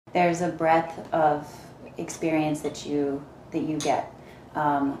there's a breadth of experience that you get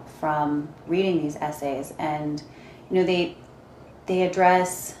from reading these essays, and they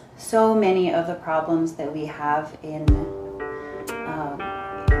address so many of the problems that we have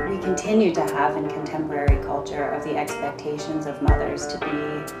we continue to have in contemporary culture, of the expectations of mothers to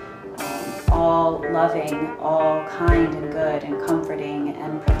be all loving, all kind and good and comforting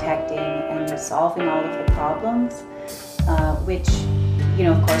and protecting and solving all of the problems, which,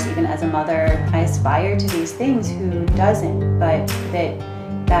 of course, even as a mother, I aspire to these things. Who doesn't? But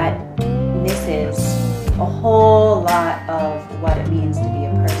that misses a whole lot of what it means to be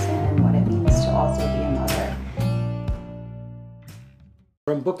a person and what it means to also be a mother.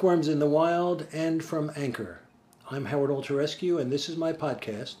 From Bookworms in the Wild and from Anchor, I'm Howard Alterescu, and this is my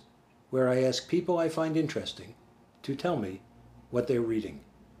podcast where I ask people I find interesting to tell me what they're reading.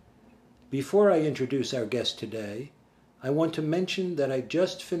 Before I introduce our guest today, I want to mention that I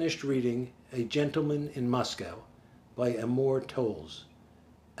just finished reading A Gentleman in Moscow by Amor Towles.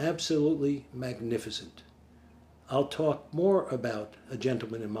 Absolutely magnificent. I'll talk more about A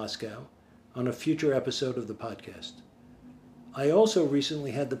Gentleman in Moscow on a future episode of the podcast. I also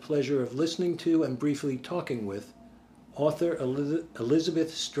recently had the pleasure of listening to and briefly talking with author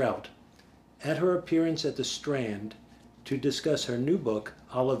Elizabeth Strout at her appearance at the Strand to discuss her new book,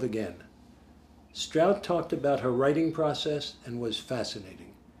 Olive Again. Strout talked about her writing process and was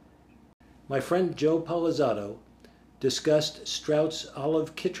fascinating. My friend Joe Polizzato discussed Strout's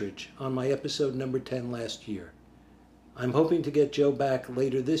Olive Kittredge on my episode number 10 last year. I'm hoping to get Joe back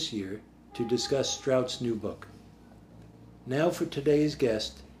later this year to discuss Strout's new book. Now for today's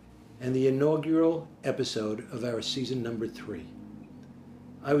guest and the inaugural episode of our season number 3.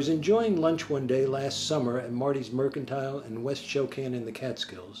 I was enjoying lunch one day last summer at Marty's Mercantile in West Shokan in the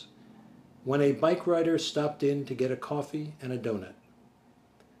Catskills when a bike rider stopped in to get a coffee and a donut.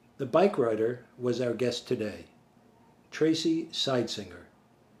 The bike rider was our guest today, Tracy Seidsinger.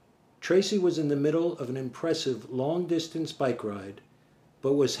 Tracy was in the middle of an impressive long-distance bike ride,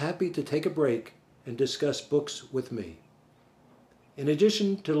 but was happy to take a break and discuss books with me. In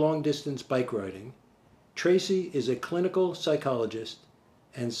addition to long-distance bike riding, Tracy is a clinical psychologist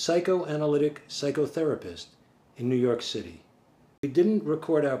and psychoanalytic psychotherapist in New York City. We didn't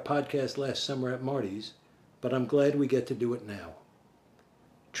record our podcast last summer at Marty's, but I'm glad we get to do it now.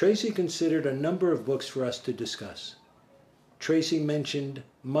 Tracy considered a number of books for us to discuss. Tracy mentioned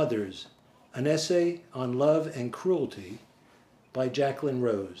Mothers, an essay on love and cruelty by Jacqueline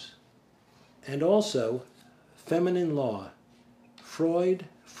Rose, and also Feminine Law, Freud,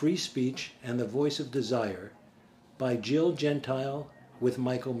 Free Speech, and the Voice of Desire by Jill Gentile with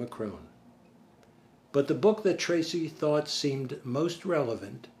Michael McCrone. But the book that Tracy thought seemed most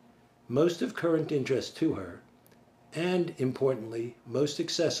relevant, most of current interest to her, and, importantly, most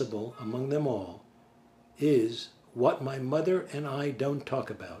accessible among them all, is What My Mother and I Don't Talk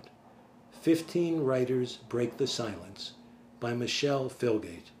About, 15 Writers Break the Silence, by Michelle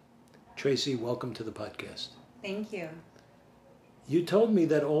Filgate. Tracy, welcome to the podcast. Thank you. You told me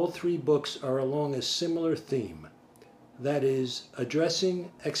that all 3 books are along a similar theme, that is,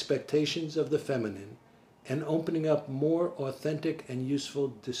 addressing expectations of the feminine and opening up more authentic and useful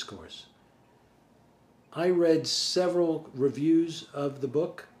discourse. I read several reviews of the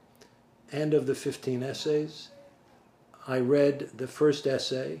book and of the 15 essays. I read the first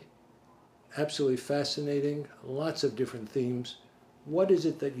essay, absolutely fascinating, lots of different themes. What is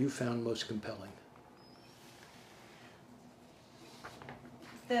it that you found most compelling?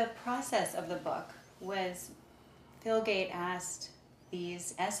 The process of the book was Filgate asked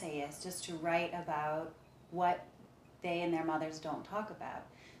these essayists just to write about what they and their mothers don't talk about.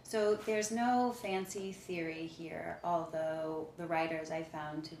 So there's no fancy theory here, although the writers I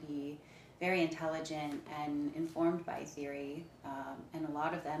found to be very intelligent and informed by theory, and a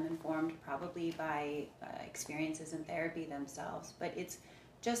lot of them informed probably by experiences in therapy themselves. But it's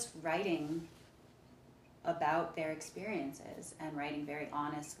just writing about their experiences and writing very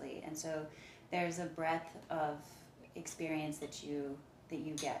honestly. And so there's a breadth of experience that you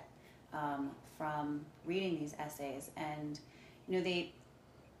get from reading these essays, and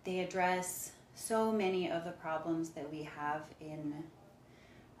they address so many of the problems that we have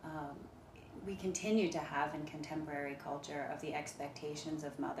we continue to have in contemporary culture, of the expectations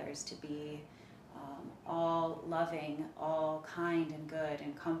of mothers to be all loving, all kind and good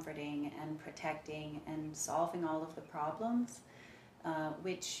and comforting and protecting and solving all of the problems,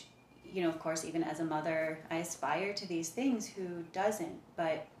 which, of course, even as a mother, I aspire to these things. Who doesn't?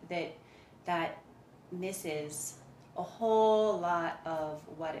 But that misses a whole lot of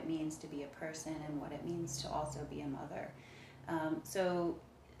what it means to be a person and what it means to also be a mother. So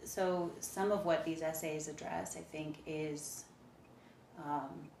so some of what these essays address, I think, is,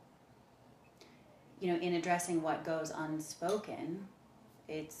 in addressing what goes unspoken,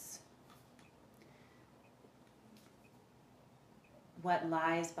 it's what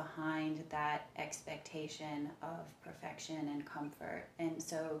lies behind that expectation of perfection and comfort. And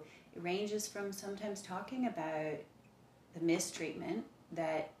so it ranges from sometimes talking about the mistreatment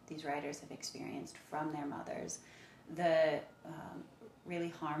that these writers have experienced from their mothers, the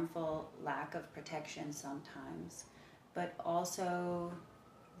really harmful lack of protection sometimes, but also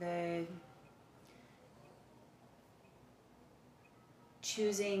the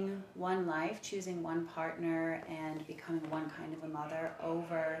choosing one life, choosing one partner, and becoming one kind of a mother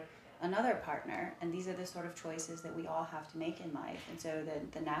over another partner. And these are the sort of choices that we all have to make in life. And so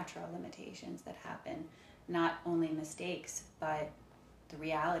the natural limitations that happen, not only mistakes, but the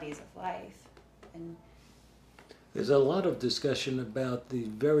realities of life. And there's a lot of discussion about the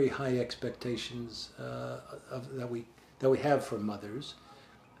very high expectations that we have for mothers,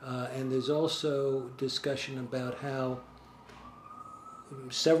 and there's also discussion about how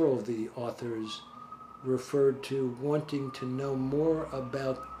several of the authors referred to wanting to know more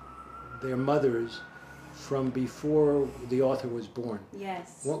about their mothers from before the author was born.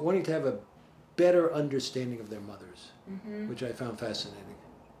 yes. Wanting to have a better understanding of their mothers, Mm-hmm. which I found fascinating.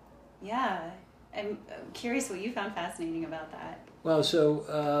 Yeah. I'm curious what you found fascinating about that. Well,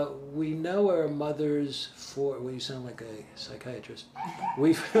 so we know our mothers for. Well, you sound like a psychiatrist.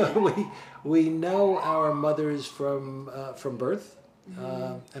 we we know our mothers from birth,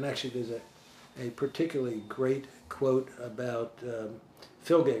 and actually, there's a particularly great quote about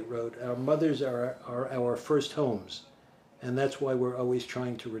Phil Gate wrote. Our mothers are our first homes, and that's why we're always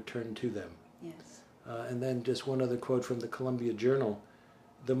trying to return to them. Yes. And then just one other quote from the Columbia Journal.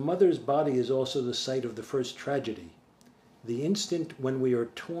 The mother's body is also the site of the first tragedy, the instant when we are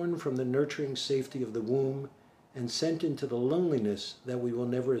torn from the nurturing safety of the womb and sent into the loneliness that we will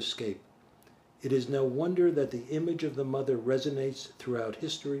never escape. It is no wonder that the image of the mother resonates throughout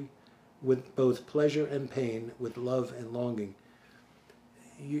history with both pleasure and pain, with love and longing.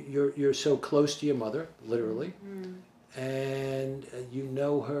 You're so close to your mother, literally, and you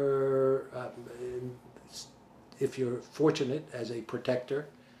know her, if you're fortunate, as a protector,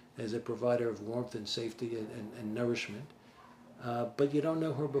 as a provider of warmth and safety and nourishment. But you don't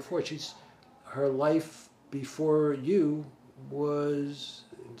know her before. Her life before you was,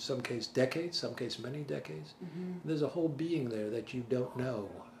 in some case, decades, some case many decades. Mm-hmm. There's a whole being there that you don't know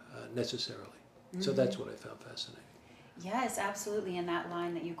necessarily. Mm-hmm. So that's what I found fascinating. Yes, absolutely. And that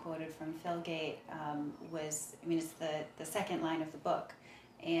line that you quoted from Phil Gate it's the second line of the book.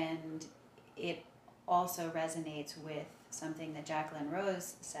 And it also resonates with something that Jacqueline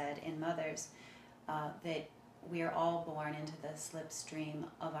Rose said in Mothers, that we are all born into the slipstream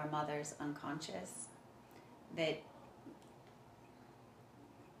of our mother's unconscious. That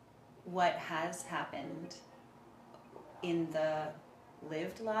what has happened in the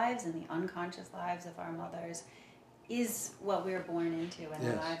lived lives and the unconscious lives of our mothers is what we're born into, and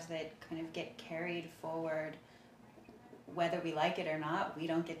yes. The lives that kind of get carried forward, whether we like it or not. We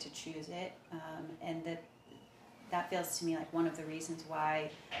don't get to choose it, and that feels to me like one of the reasons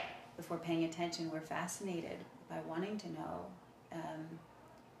why, if we're paying attention, we're fascinated by wanting to know.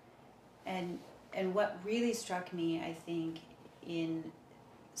 And what really struck me, I think, in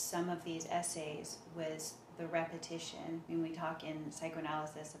some of these essays was the repetition. I mean, we talk in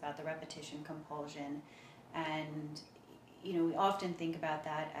psychoanalysis about the repetition compulsion, and we often think about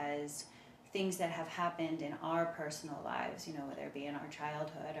that as things that have happened in our personal lives, whether it be in our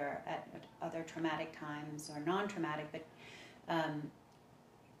childhood or at other traumatic times or non-traumatic, but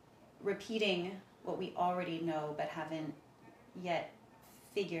repeating what we already know but haven't yet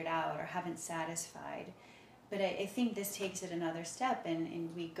figured out or haven't satisfied. But I think this takes it another step, and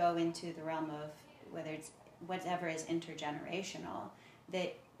we go into the realm of whether it's whatever is intergenerational,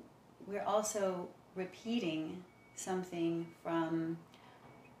 that we're also repeating something from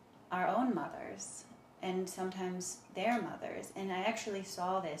our own mothers and sometimes their mothers. And I actually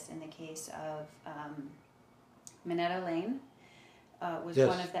saw this in the case of Minetta Lane, was yes.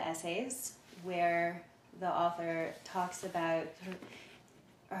 one of the essays where the author talks about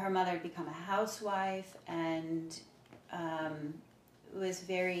her mother had become a housewife and was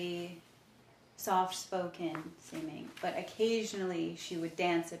very soft-spoken seeming, but occasionally she would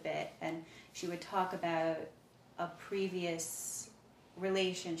dance a bit and she would talk about a previous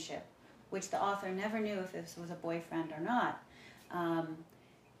relationship, which the author never knew if this was a boyfriend or not.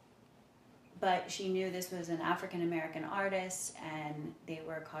 But she knew this was an African-American artist and they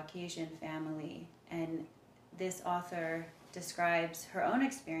were a Caucasian family. And this author describes her own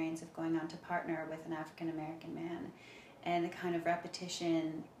experience of going on to partner with an African American man, and the kind of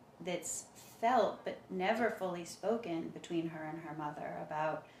repetition that's felt but never fully spoken between her and her mother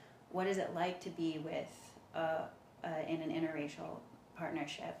about what is it like to be with in an interracial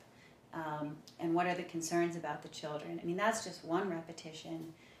partnership, and what are the concerns about the children. I mean, that's just one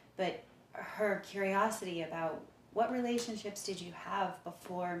repetition, but her curiosity about what relationships did you have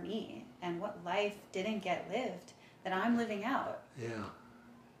before me, and what life didn't get lived that I'm living out. Yeah.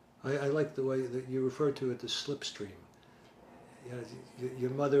 I like the way that you refer to it, the slipstream. You know, your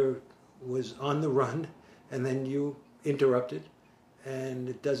mother was on the run, and then you interrupted, and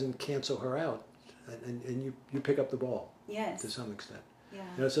it doesn't cancel her out, and you pick up the ball. Yes. To some extent. Yeah.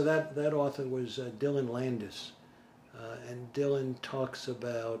 You know, so that author was Dylan Landis, and Dylan talks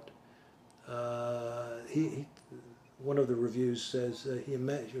about he one of the reviews says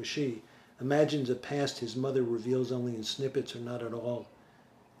she imagines a past his mother reveals only in snippets or not at all,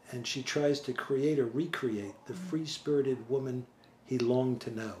 and she tries to create or recreate the free-spirited woman he longed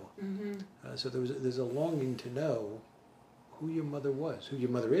to know. Mm-hmm. So there's a longing to know who your mother was, who your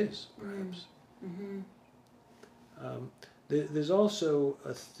mother is, perhaps. Mm-hmm. There's also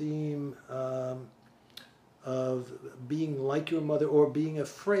a theme of being like your mother or being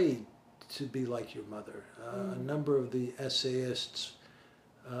afraid to be like your mother. A number of the essayists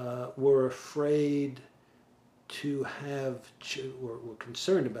were afraid to have, or were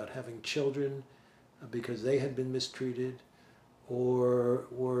concerned about having children because they had been mistreated, or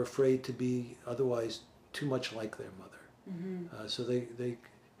were afraid to be otherwise too much like their mother. Mm-hmm. So they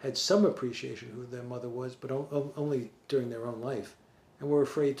had some appreciation of who their mother was, but only during their own life, and were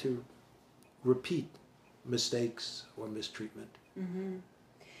afraid to repeat mistakes or mistreatment. Mm-hmm.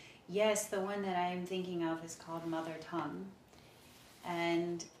 Yes, the one that I'm thinking of is called Mother Tongue.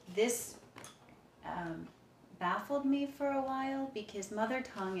 And this baffled me for a while, because mother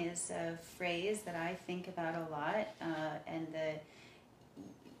tongue is a phrase that I think about a lot, and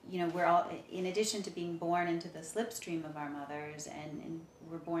we're all, in addition to being born into the slipstream of our mothers, and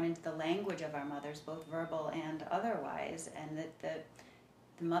we're born into the language of our mothers, both verbal and otherwise, and that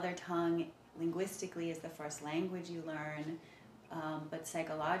the mother tongue linguistically is the first language you learn, but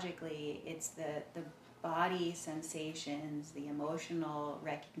psychologically it's the body sensations, the emotional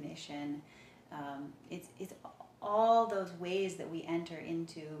recognition. It's all those ways that we enter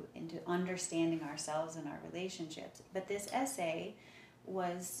into understanding ourselves and our relationships. But this essay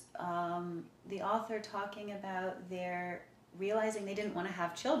was the author talking about their realizing they didn't want to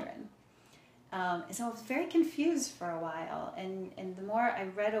have children. And so I was very confused for a while, and the more I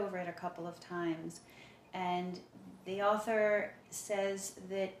read over it a couple of times, and the author says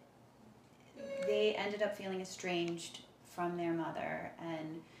that they ended up feeling estranged from their mother,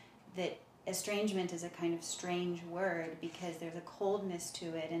 and that estrangement is a kind of strange word because there's a coldness to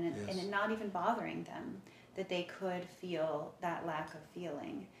it, and it not even bothering them that they could feel that lack of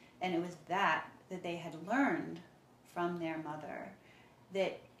feeling. And it was that they had learned from their mother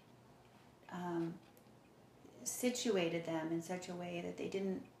that situated them in such a way that they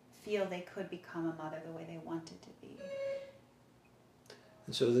didn't feel they could become a mother the way they wanted to be.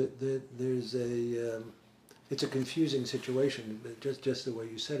 And so there's it's a confusing situation, just the way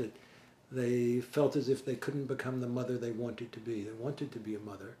you said it. They felt as if they couldn't become the mother they wanted to be. They wanted to be a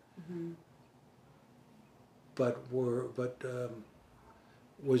mother, mm-hmm. but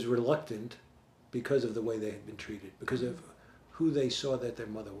was reluctant because of the way they had been treated, because of who they saw that their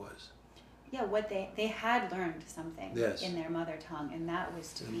mother was. Yeah, what they had learned something in their mother tongue, and that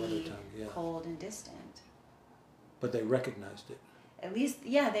was to be cold and distant. But they recognized it. At least,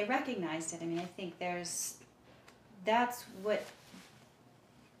 they recognized it. I mean, I think that's what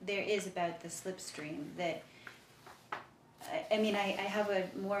there is about the slipstream. That, I mean, I have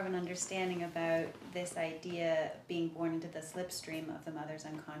more of an understanding about this idea of being born into the slipstream of the mother's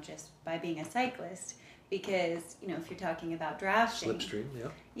unconscious by being a cyclist. Because, if you're talking about drafting... Slipstream, yeah.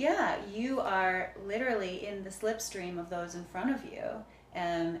 Yeah, you are literally in the slipstream of those in front of you,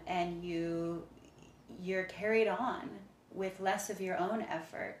 and you're carried on with less of your own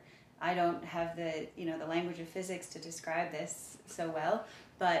effort. I don't have the language of physics to describe this so well,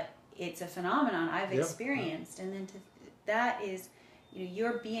 but it's a phenomenon I've experienced. And then that is,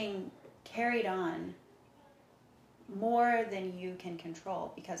 you're being carried on more than you can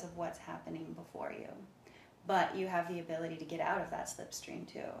control because of what's happening before you. But you have the ability to get out of that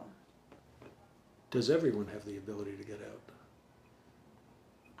slipstream too. Does everyone have the ability to get out?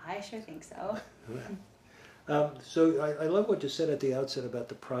 I sure think so. So I love what you said at the outset about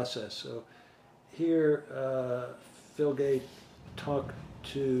the process. So here, Phil Gate talked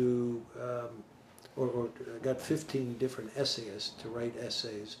to or got 15 different essayists to write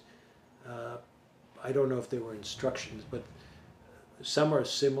essays. I don't know if they were instructions, but some are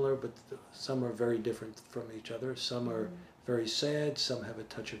similar, but some are very different from each other. Some are very sad, some have a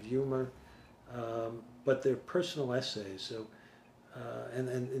touch of humor, but they're personal essays. So, and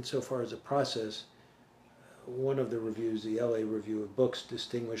insofar as a process, one of the reviews, the LA Review of Books,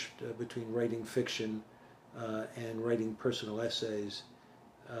 distinguished between writing fiction and writing personal essays,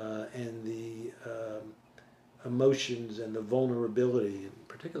 and the emotions and the vulnerability,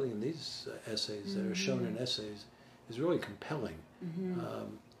 particularly in these essays that are shown in essays, is really compelling.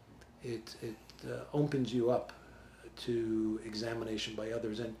 It opens you up to examination by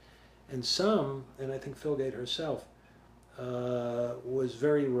others, and some, and I think Filgate herself, was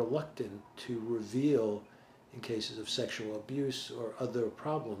very reluctant to reveal in cases of sexual abuse or other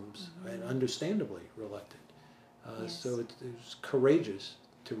problems, and understandably reluctant. Yes. So it was courageous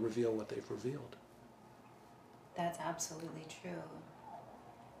to reveal what they've revealed. That's absolutely true.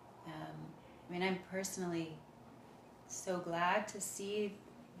 I mean, I'm personally so glad to see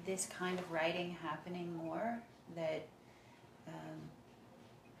this kind of writing happening more, that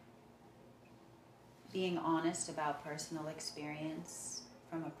being honest about personal experience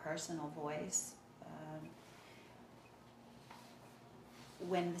from a personal voice,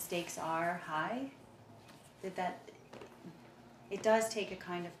 when the stakes are high, that it does take a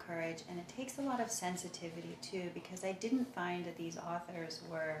kind of courage, and it takes a lot of sensitivity too, because I didn't find that these authors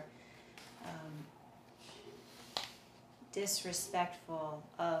were disrespectful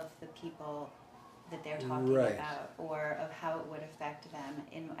of the people that they're talking Right. about, or of how it would affect them.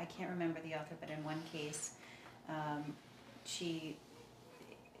 I can't remember the author, but in one case, she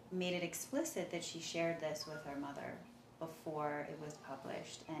made it explicit that she shared this with her mother before it was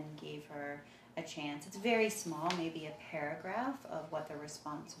published, and gave her a chance. It's very small, maybe a paragraph of what the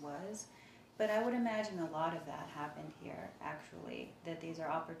response was, but I would imagine a lot of that happened here, actually, that these are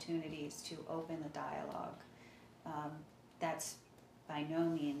opportunities to open the dialogue. That's by no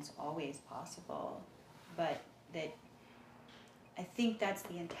means always possible, but that I think that's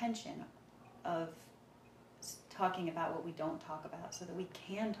the intention of talking about what we don't talk about, so that we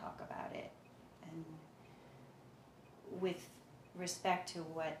can talk about it, and with respect to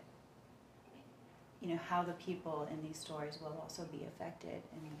what, how the people in these stories will also be affected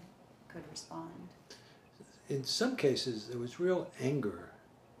and could respond. In some cases, there was real anger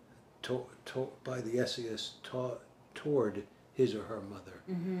by the essayist toward his or her mother.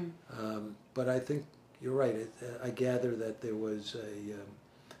 But I think you're right. I gather that there was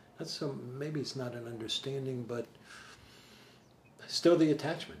maybe it's not an understanding, but still the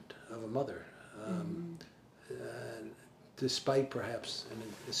attachment of a mother, despite perhaps an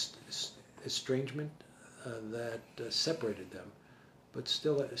estrangement that separated them, but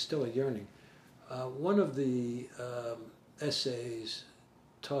still a yearning. One of the essays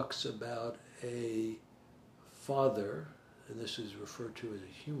talks about a father, and this is referred to as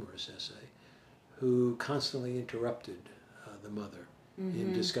a humorous essay, who constantly interrupted the mother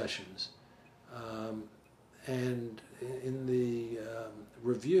in discussions. And in the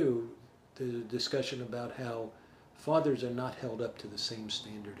review, there's a discussion about how fathers are not held up to the same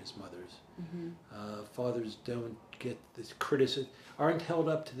standard as mothers. Fathers don't get this criticism, aren't held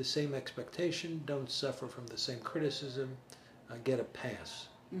up to the same expectation, don't suffer from the same criticism, get a pass.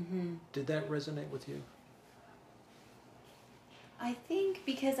 Did that resonate with you? I think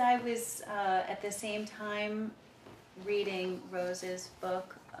because I was at the same time reading Rose's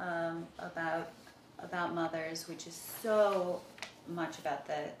book about mothers, which is so much about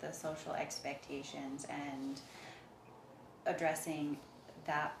the social expectations and addressing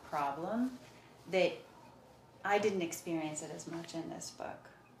that problem, that I didn't experience it as much in this book.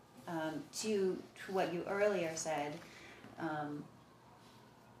 To what you earlier said,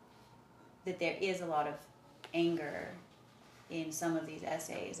 that there is a lot of anger in some of these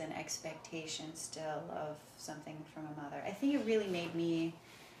essays and expectation still of something from a mother. I think it really made me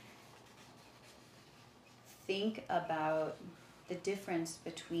think about the difference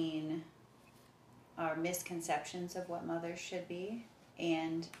between our misconceptions of what mothers should be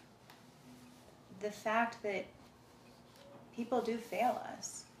and the fact that people do fail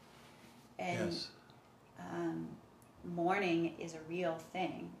us. And Yes. Mourning is a real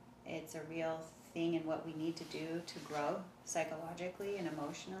thing. It's a real thing in what we need to do to grow psychologically and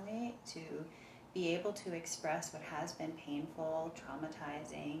emotionally, to be able to express what has been painful,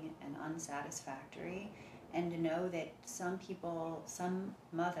 traumatizing, and unsatisfactory, and to know that some people, some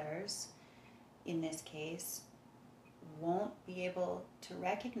mothers in this case, won't be able to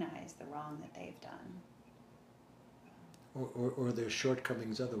recognize the wrong that they've done. Or their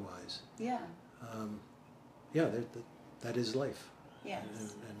shortcomings otherwise. Yeah. yeah, that is life. Yes.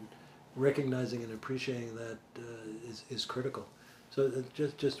 And recognizing and appreciating that is critical. So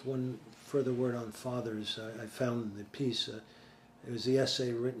just one further word on fathers. I found the piece. It was the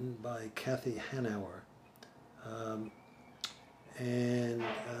essay written by Kathy Hanauer. And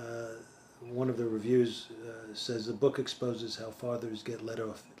one of the reviews says the book exposes how fathers get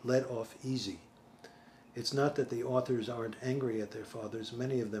let off easy. It's not that the authors aren't angry at their fathers,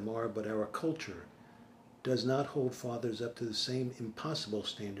 many of them are, but our culture does not hold fathers up to the same impossible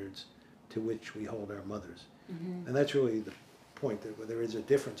standards to which we hold our mothers. Mm-hmm. And that's really the point, that there is a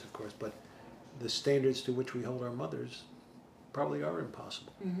difference, of course, but the standards to which we hold our mothers probably are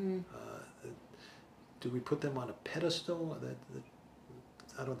impossible. Mm-hmm. Do we put them on a pedestal?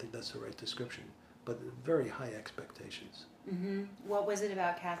 I don't think that's the right description, but very high expectations. Mm-hmm. What was it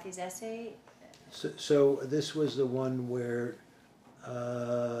about Kathy's essay? So this was the one where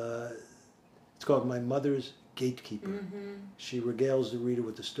it's called My Mother's Gatekeeper. Mm-hmm. She regales the reader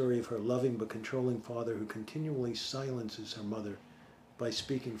with the story of her loving but controlling father who continually silences her mother by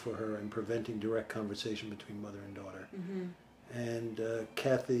speaking for her and preventing direct conversation between mother and daughter. Mm-hmm. And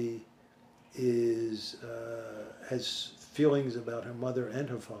Kathy has feelings about her mother and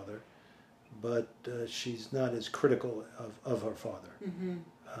her father, but she's not as critical of her father. Mm-hmm.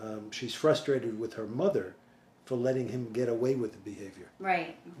 She's frustrated with her mother for letting him get away with the behavior.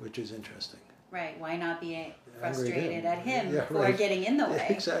 Right. Which is interesting. Right. Why not be frustrated at him yeah, for right. getting in the way?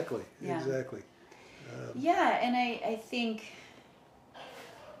 Exactly. Yeah. Exactly. Yeah, and I think,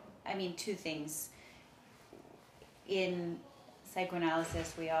 I mean, two things. In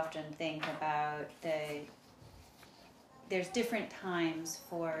psychoanalysis, we often think about there's different times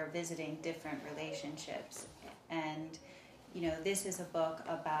for visiting different relationships. And, you know, this is a book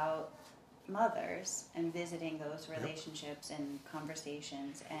about mothers and visiting those relationships and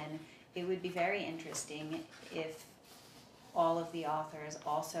conversations. And it would be very interesting if all of the authors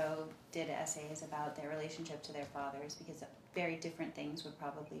also did essays about their relationship to their fathers, because very different things would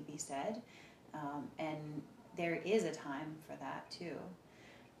probably be said. And there is a time for that too.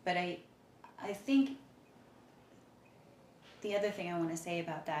 But I think the other thing I want to say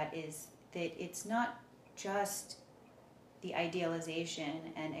about that is that it's not just the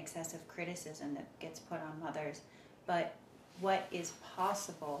idealization and excessive criticism that gets put on mothers, but what is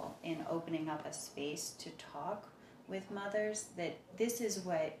possible in opening up a space to talk with mothers. That this is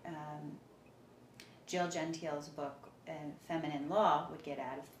what Jill Gentile's book, Feminine Law, would get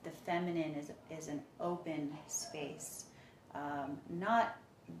at. The feminine is an open space, not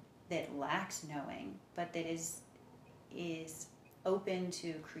that lacks knowing, but that is open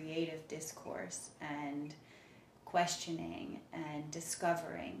to creative discourse and questioning and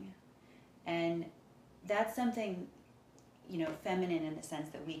discovering. And that's something, you know, feminine in the sense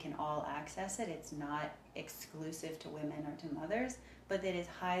that we can all access it. It's not exclusive to women or to mothers, but that is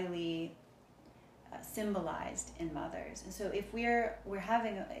highly symbolized in mothers. And so if we're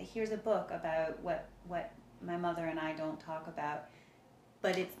having here's a book about what my mother and I don't talk about,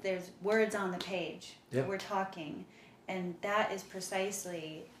 but there's words on the page. Yeah. We're talking, and that is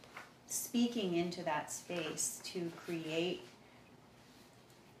precisely speaking into that space to create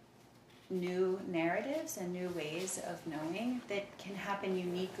new narratives and new ways of knowing that can happen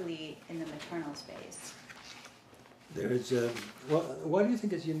uniquely in the maternal space. There's why do you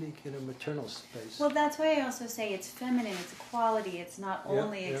think it's unique in a maternal space? Well, that's why I also say it's feminine, it's a quality, it's not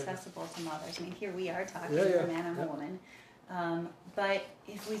only accessible to mothers. I mean, here we are talking a man and a woman. But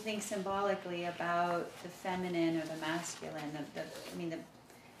if we think symbolically about the feminine or the masculine,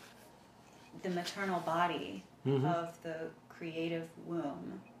 the maternal body of the creative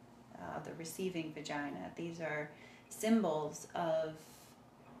womb, the receiving vagina, these are symbols of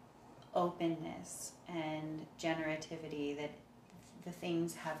openness and generativity, that the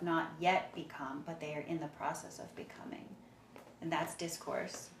things have not yet become, but they are in the process of becoming. And that's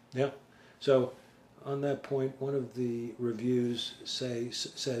discourse. Yeah. So on that point, one of the reviews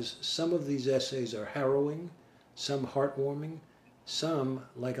says some of these essays are harrowing, some heartwarming, some,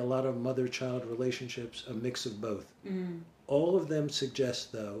 like a lot of mother-child relationships, a mix of both. Mm. All of them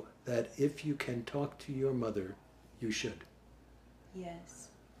suggest, though, that if you can talk to your mother, you should. Yes.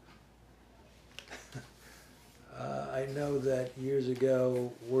 I know that years ago,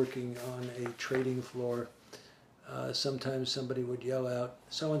 working on a trading floor, sometimes somebody would yell out,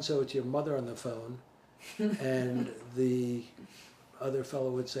 "So-and-so, it's your mother on the phone." And the other fellow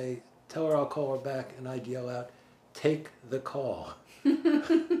would say, "Tell her I'll call her back." And I'd yell out, "Take the call."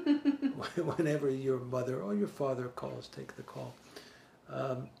 Whenever your mother or your father calls, take the call.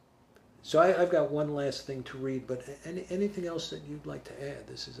 So I've got one last thing to read, but anything else that you'd like to add?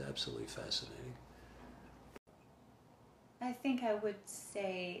 This is absolutely fascinating. I think I would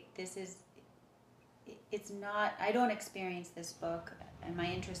say it's not, I don't experience this book, and my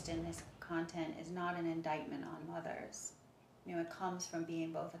interest in this content is not an indictment on mothers. You know, it comes from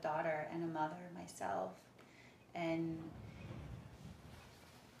being both a daughter and a mother myself, and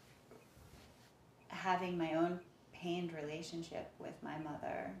having my own pained relationship with my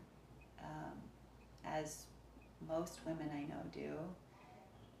mother, as most women I know do.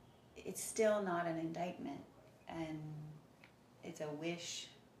 It's still not an indictment, and it's a wish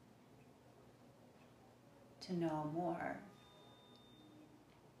to know more.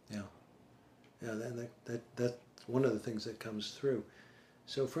 Yeah, that's one of the things that comes through.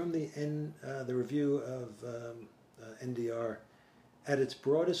 So from the review of NDR, at its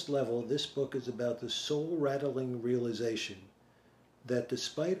broadest level, this book is about the soul-rattling realization that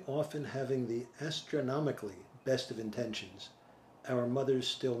despite often having the astronomically best of intentions, our mothers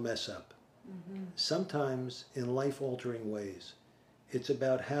still mess up. Mm-hmm. Sometimes in life-altering ways. It's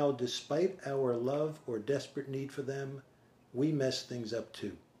about how, despite our love or desperate need for them, we mess things up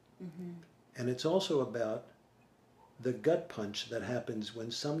too. Mm-hmm. And it's also about the gut punch that happens when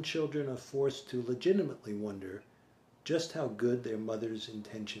some children are forced to legitimately wonder just how good their mother's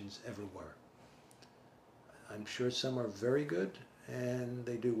intentions ever were. I'm sure some are very good and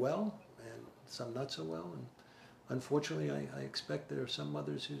they do well, and some not so well. And unfortunately, I expect there are some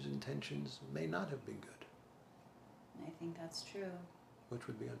mothers whose intentions may not have been good. I think that's true. Which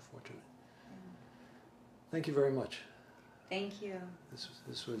would be unfortunate. Yeah. Thank you very much. Thank you.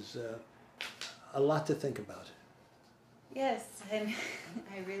 This was a lot to think about. Yes, and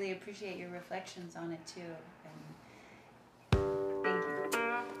I really appreciate your reflections on it too. And thank you.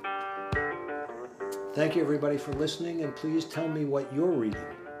 Thank you everybody for listening, and please tell me what you're reading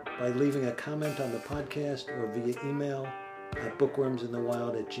by leaving a comment on the podcast or via email at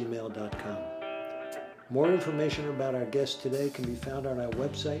bookwormsinthewild@gmail.com. More information about our guest today can be found on our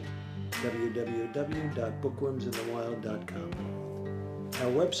website, www.bookwormsinthewild.com.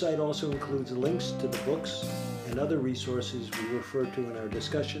 Our website also includes links to the books and other resources we refer to in our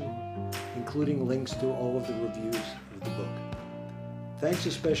discussion, including links to all of the reviews of the book. Thanks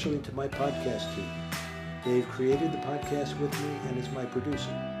especially to my podcast team. Dave created the podcast with me and is my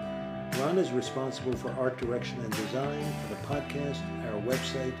producer. Ron is responsible for art direction and design for the podcast, our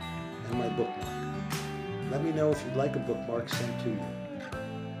website, and my bookmark. Let me know if you'd like a bookmark sent to you.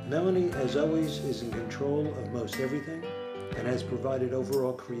 Melanie, as always, is in control of most everything and has provided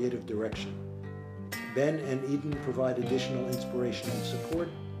overall creative direction. Ben and Eden provide additional inspiration and support.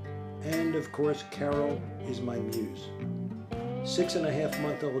 And, of course, Carol is my muse.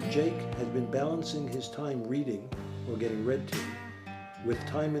 6.5-month-old Jake has been balancing his time reading, or getting read to, with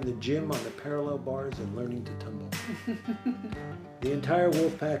time in the gym on the parallel bars and learning to tumble. The entire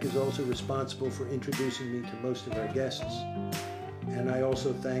Wolfpack is also responsible for introducing me to most of our guests, and I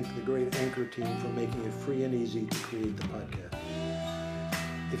also thank the great Anchor team for making it free and easy to create the podcast.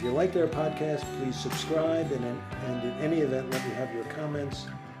 If you liked our podcast, please subscribe, and in any event, let me have your comments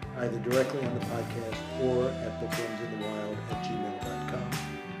either directly on the podcast or at bookwormsinthewild@gmail.com.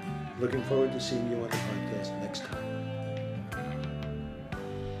 Looking forward to seeing you on the podcast next time.